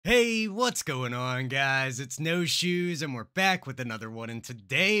Hey, what's going on, guys? It's No Shoes, and we're back with another one. And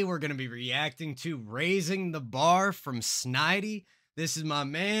today we're going to be reacting to Raising the Bar from Snydey. This is my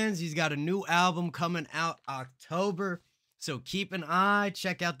man's. He's got a new album coming out October. So keep an eye.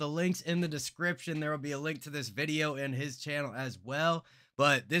 Check out the links in the description. There will be a link to this video and his channel as well.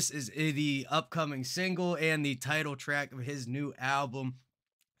 But this is the upcoming single and the title track of his new album.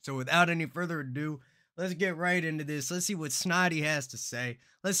 So without any further ado, let's get right into this. Let's see what Snydey has to say.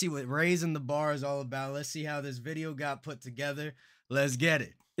 Let's see what Raising the Bar is all about. Let's see how this video got put together. Let's get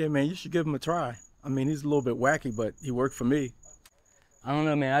it. Yeah, man, you should give him a try. I mean, he's a little bit wacky, but he worked for me. I don't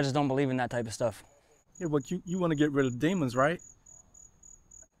know, man. I just don't believe in that type of stuff. Yeah, but you want to get rid of demons, right?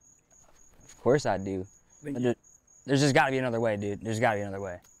 Of course I do. There's just got to be another way, dude. There's got to be another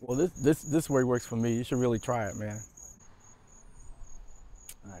way. Well, this way works for me. You should really try it, man.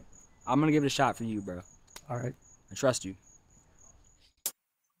 All right. I'm going to give it a shot for you, bro. All right. I trust you.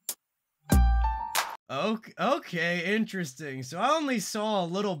 Okay, interesting. So I only saw a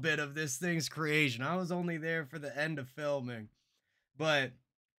little bit of this thing's creation. I was only there for the end of filming. But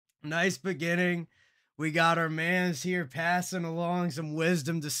nice beginning. We got our mans here passing along some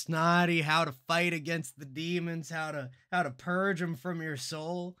wisdom to Snydey, how to fight against the demons, how to purge them from your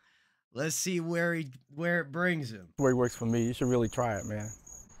soul. Let's see where it brings him. The way it works for me. You should really try it, man.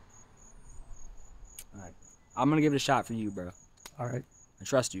 All right. I'm going to give it a shot for you, bro. All right. I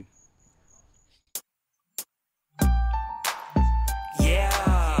trust you.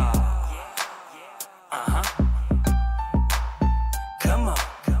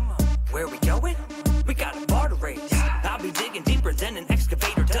 An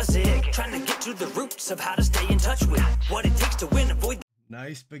excavator does it, trying to get to the roots of how to stay in touch with what it takes to win, avoid.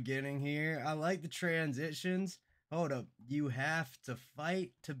 Nice beginning here. I like the transitions. Hold up. You have to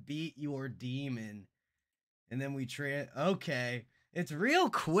fight to beat your demon. And then we okay. It's real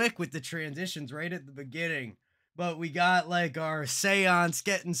quick with the transitions right at the beginning. But we got like our seance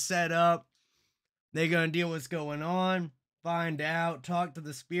getting set up. They're going to deal with what's going on, find out, talk to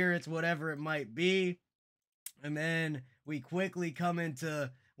the spirits, whatever it might be. And then we quickly come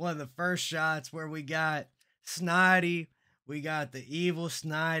into one of the first shots where we got Snydey. We got the evil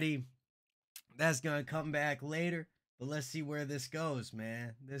Snydey. That's going to come back later. But let's see where this goes,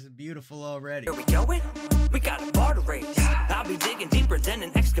 man. This is beautiful already. Here we going? We got a bar to raise. I'll be digging deeper than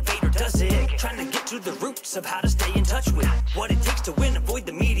an excavator does it. Trying to get to the roots of how to stay in touch with what it takes to win, avoid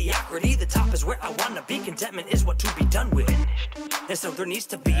the mediocrity. The top is where I want to be. Contentment is what to be done with. And so there needs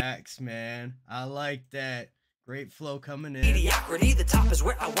to be... Facts, man. I like that. Great flow coming in. Mediocrity, the top is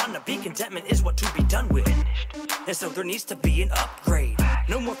where I want to be. Contentment is what to be done with. And so there needs to be an upgrade.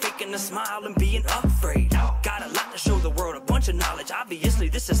 No more faking a smile and being afraid. Got a lot to show the world, a bunch of knowledge. Obviously,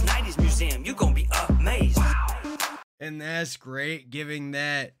 this is Snydey's museum. You're gonna be amazed. And that's great, giving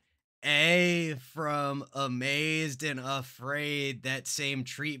that A from amazed and afraid that same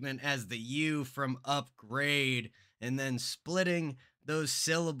treatment as the U from upgrade. And then splitting those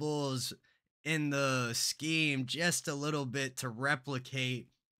syllables in the scheme just a little bit to replicate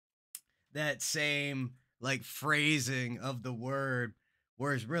that same like phrasing of the word.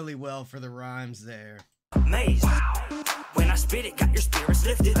 Works really well for the rhymes there. Amazed. When I spit it, got your spirits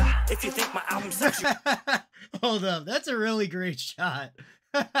lifted. If you think my album sucks, hold up, that's a really great shot.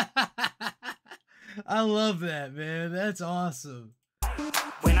 I love that, man. That's awesome.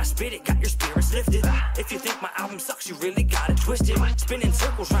 When I spit it, got your spirits lifted. If you think my album sucks, you really got it twisted. Spinning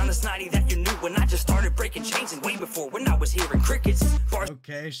circles round the Snydey that you knew when I just started breaking chains, and way before when I was hearing crickets.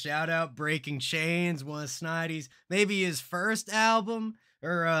 Okay, shout out Breaking Chains, one of Snydey's, maybe his first album,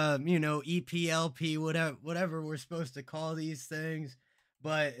 or you know, EPLP, whatever we're supposed to call these things.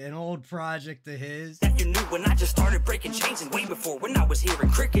 But an old project of his. That you knew when I just started breaking chains, and way before when I was hearing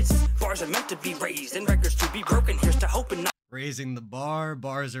crickets. Bars are meant to be raised and records to be broken. Here's to hoping not. Raising the bar.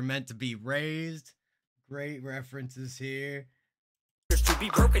 Bars are meant to be raised. Great references here. To be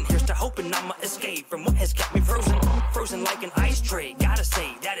broken, here's to hoping I'ma escape from what has kept me frozen. Frozen like an ice tray. Gotta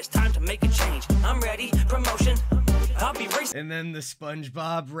say that it's time to make a change. I'm ready. Promotion. I'll be racing. And then the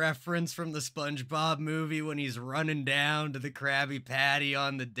SpongeBob reference from the SpongeBob movie when he's running down to the Krabby Patty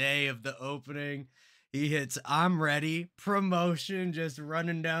on the day of the opening. He hits I'm ready. Promotion, just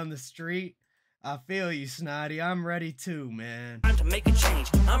running down the street. I feel you, Snydey. I'm ready too, man. Time to make a change.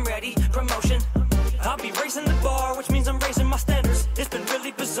 I'm ready. Promotion. I'll be raising the bar, which means I'm raising my standards. It's been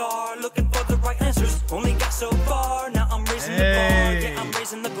really bizarre, looking for the right answers. Only got so far, now I'm raising the bar. Yeah, I'm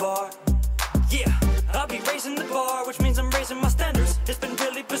raising the bar. Yeah, I'll be raising the bar, which means I'm raising my standards. It's been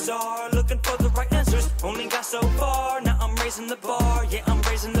really bizarre, looking for the right answers. Only got so far, now I'm raising the bar. Yeah, I'm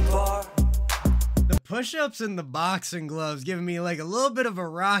raising the bar. push-ups and the boxing gloves giving me like a little bit of a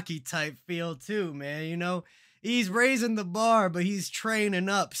Rocky type feel too, man. You know, he's raising the bar, but he's training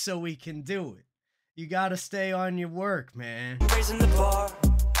up so we can do it. You gotta stay on your work, man. Raising the bar.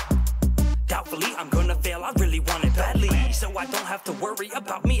 Doubtfully, I'm gonna fail. I really want it badly, so I don't have to worry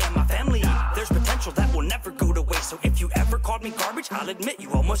about me and my family. There's potential that will never go to waste. So if you ever called me garbage, I'll admit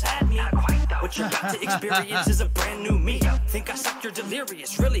you almost had me. What you're about to experience is a brand new me. Think I suck, you're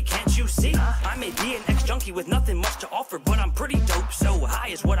delirious. Really, can't you see? I may be an ex-junkie with nothing much to offer, but I'm pretty dope. So high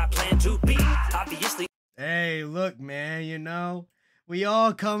is what I plan to be. Obviously. Hey, look, man. You know, we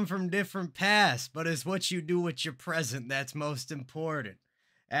all come from different pasts, but it's what you do with your present that's most important.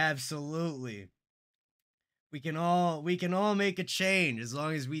 Absolutely. We can all make a change as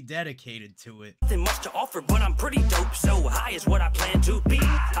long as we dedicated to it. Nothing much to offer, but I'm pretty dope. So high is what I plan to be.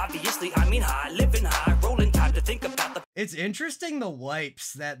 Obviously, I mean high, living high, rolling time to think about the. It's interesting the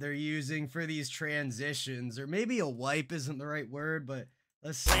wipes that they're using for these transitions, or maybe a wipe isn't the right word, but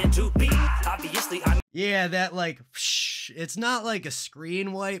let's plan to be. Obviously, I. Yeah, that like, it's not like a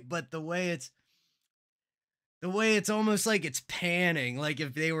screen wipe, but the way it's almost like it's panning, like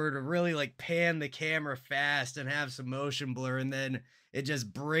if they were to really like pan the camera fast and have some motion blur, and then it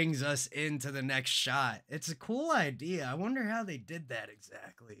just brings us into the next shot. It's a cool idea. I wonder how they did that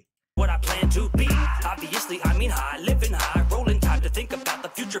exactly. What I plan to be. Obviously, I mean high, living high, rolling time to think about the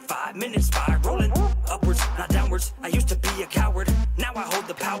future. 5 minutes spiraling upwards, not downwards. I used to be a coward, now I hold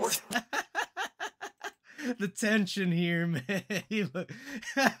the power. The tension here, man.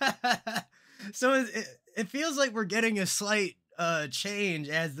 So it feels like we're getting a slight change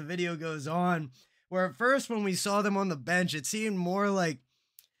as the video goes on, where at first when we saw them on the bench, it seemed more like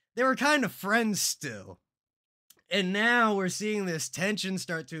they were kind of friends still. And now we're seeing this tension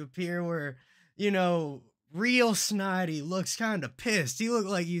start to appear where, you know, real Snydey looks kind of pissed. He looked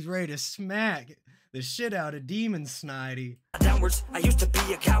like he's ready to smack the shit out of Demon Snydey. Downwards, I used to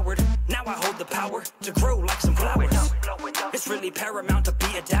be a coward, now I hold the power to grow like some flowers. It's really paramount to be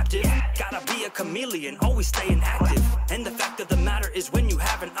adaptive. Gotta be a chameleon, always staying active. And the fact of the matter is, when you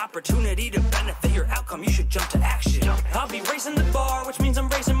have an opportunity to benefit your outcome, you should jump to action. I'll be raising the bar, which means I'm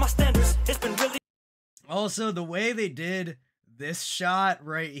raising my standards. It's been really. Also, the way they did this shot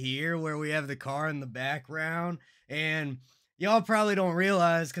right here, where we have the car in the background, and y'all probably don't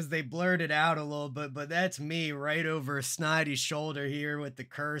realize because they blurred it out a little bit, but that's me right over Snydey's shoulder here with the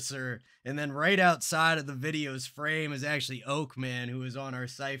cursor. And then right outside of the video's frame is actually Oakman, who was on our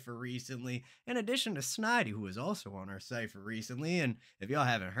cipher recently, in addition to Snydey, who was also on our cipher recently. And if y'all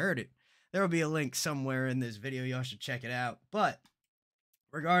haven't heard it, there will be a link somewhere in this video. Y'all should check it out. But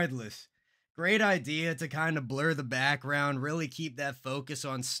regardless, great idea to kind of blur the background, really keep that focus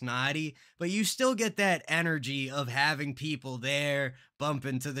on Snydey, but you still get that energy of having people there,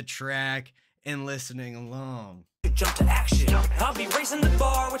 bumping to the track, and listening along. Jump to action. I'll be raising the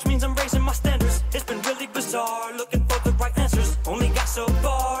bar, which means I'm raising my standards. It's been really bizarre, looking for the right answers. Only got so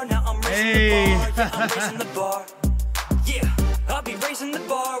far, now I'm raising the bar. Yeah, I'm raising the bar. Yeah, I'll be raising the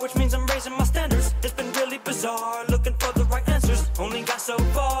bar, which means I'm raising my standards. It's been really bizarre, looking for the right answers. Only got so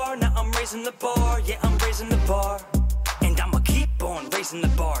far, now I'm raising the bar. Yeah, I'm raising the bar. And I'ma keep on raising the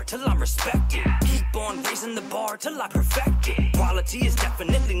bar till I'm respected. Keep on raising the bar till I perfect it. Quality is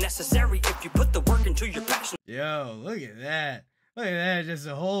definitely necessary if you put the work into your passion. Yo, look at that. Look at that, just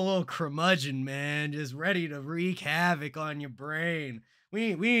a whole little curmudgeon, man, just ready to wreak havoc on your brain.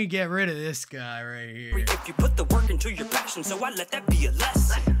 We need to get rid of this guy right here. If you put the work into your passion, so I let that be a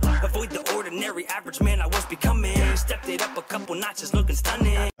lesson. Avoid the ordinary average man I was becoming. Stepped it up a couple notches, looking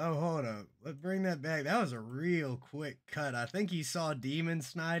stunning. Oh, hold up. Let's bring that back. That was a real quick cut. I think he saw Demon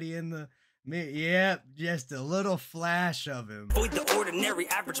Snydey in the... Yep, just a little flash of him. Avoid the ordinary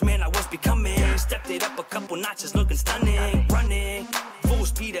average man I was becoming. Stepped it up a couple notches, looking stunning. Running full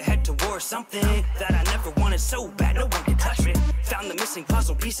speed ahead towards something that I never wanted so bad no one could touch me. Found the missing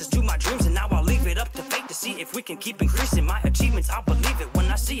puzzle pieces to my dreams, and now I'll leave it up to fate to see if we can keep increasing my achievements. I'll believe it when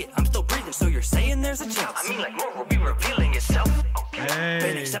I see it. I'm still breathing, so you're saying there's a chance? I mean, like, more will be revealing itself.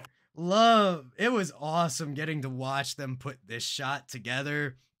 Hey, love. It was awesome getting to watch them put this shot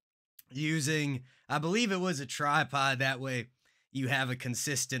together using, I believe it was a tripod. That way you have a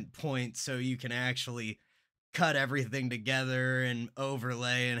consistent point so you can actually cut everything together and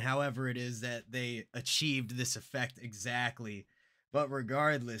overlay, and however it is that they achieved this effect exactly. But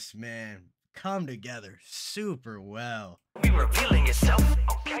regardless, man, come together super well. Be revealing itself.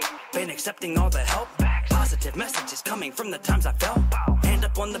 Been accepting all the help. Positive messages coming from the times I felt. Hand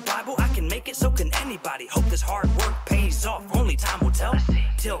up on the Bible, I can make it, so can anybody. Hope this hard work pays off, only time will tell.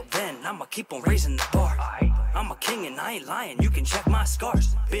 Till then, I'ma keep on raising the bar. I'm a king and I ain't lying, you can check my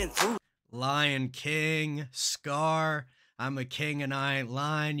scars. Been through. Lion King, Scar. I'm a king and I ain't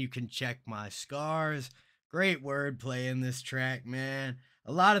lying. You can check my scars. Great wordplay in this track, man.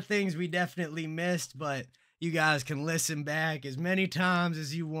 A lot of things we definitely missed, but you guys can listen back as many times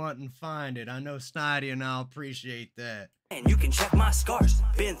as you want and find it. I know Snydey and I'll appreciate that. And you can check my scars.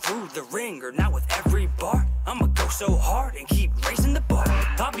 Been through the ringer, now with every bar I'ma go so hard and keep raising the bar.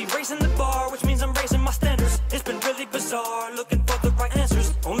 I'll be raising the bar, which means I'm raising my standards. It's been really bizarre, looking for the right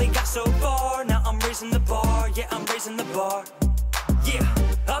answers. Only got so far, now I'm raising the bar. Yeah, I'm raising the bar. Yeah,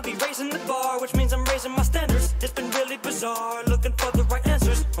 I'll be raising the bar, which means I'm raising my standards. It's been really bizarre, looking for the right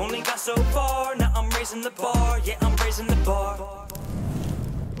answers. Only got so far, now I'm raising the bar. Yeah, I'm raising the bar.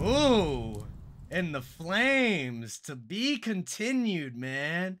 Ooh, and the flames to be continued,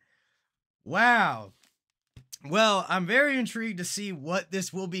 man. Wow. Well, I'm very intrigued to see what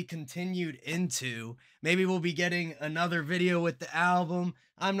this will be continued into. Maybe we'll be getting another video with the album.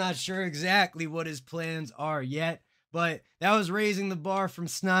 I'm not sure exactly what his plans are yet, but that was Raising the Bar from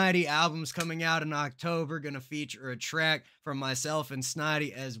Snydey. Album's coming out in October. Gonna feature a track from myself and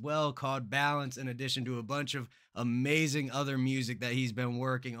Snydey as well called Balance, in addition to a bunch of amazing other music that he's been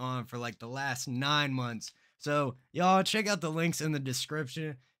working on for like the last 9 months. So y'all check out the links in the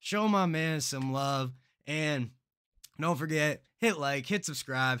description. Show my man some love. And don't forget, hit like, hit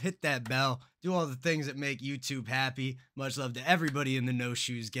subscribe, hit that bell, do all the things that make YouTube happy. Much love to everybody in the No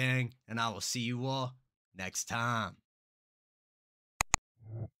Shoes gang, and I will see you all next time.